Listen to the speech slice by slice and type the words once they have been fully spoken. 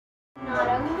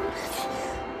नारंग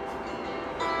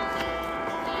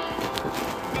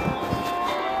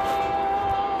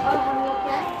और हम लोग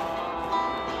क्या है?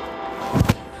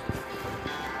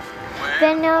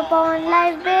 When upon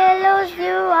life billows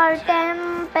you are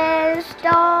tempest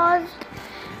tossed,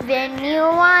 when you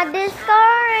are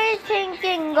discouraged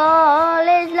thinking all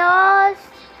is lost,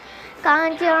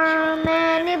 count your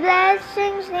many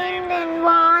blessings named in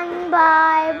one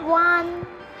by one,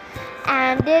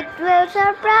 and it will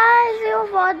surprise you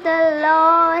what the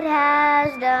Lord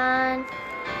has done.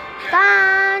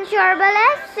 Count your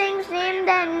blessings named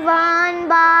in one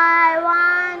by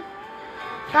one.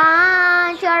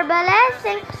 Count your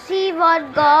blessings, see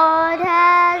what God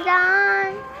has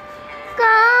done.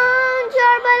 Count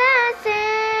your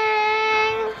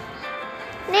blessings,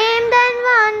 name them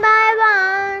one by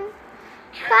one.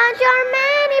 Count your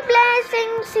many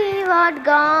blessings, see what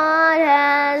God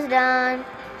has done.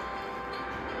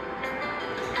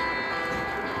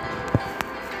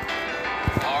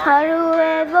 Are you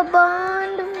ever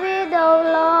burned with a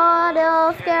lot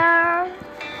of care?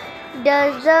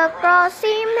 Does the cross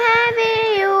seem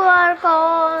heavy you are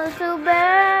called to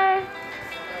bear?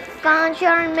 Count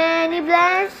your many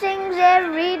blessings,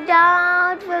 every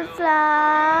doubt will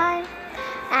fly,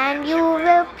 and you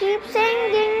will keep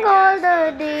singing all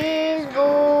the days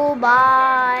go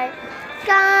by.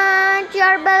 Count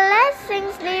your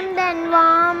blessings, name them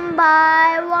one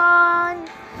by one.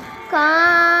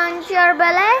 Count your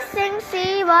blessings,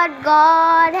 see what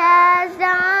God has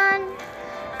done.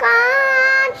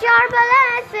 Count your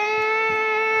blessings,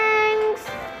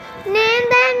 name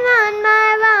them one by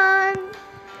one.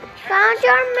 Count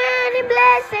your many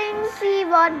blessings, see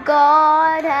what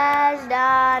God has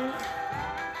done.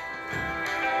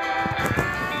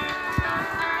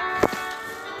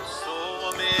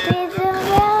 Is the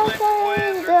wealth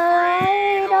is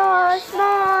great or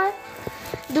small?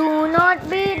 Do not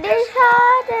be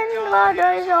disheartened, God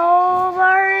is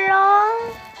over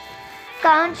all.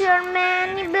 Count your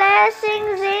many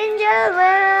blessings, angel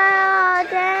will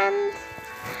attend.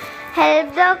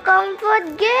 Help the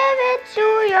comfort, give it to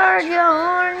your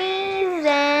journey's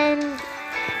end.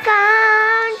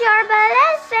 Count your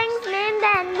blessings, name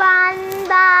them one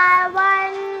by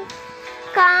one.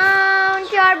 Count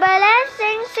your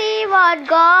blessings, see what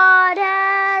God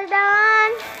has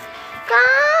done.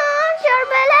 Count your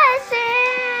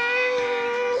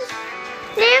blessings,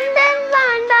 name them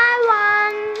one by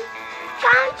one.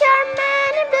 Count your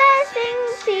many blessings,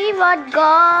 see what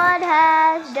God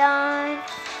has done.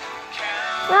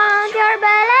 Count your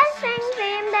blessings,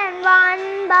 name them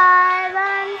one by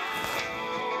one.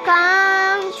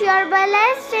 Count your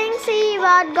blessings, see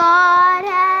what God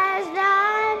has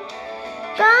done.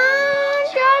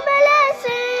 Count your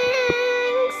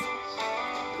blessings,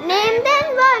 name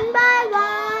them one by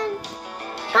one.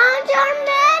 Count your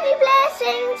many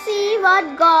blessings, see what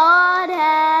God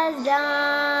has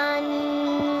done.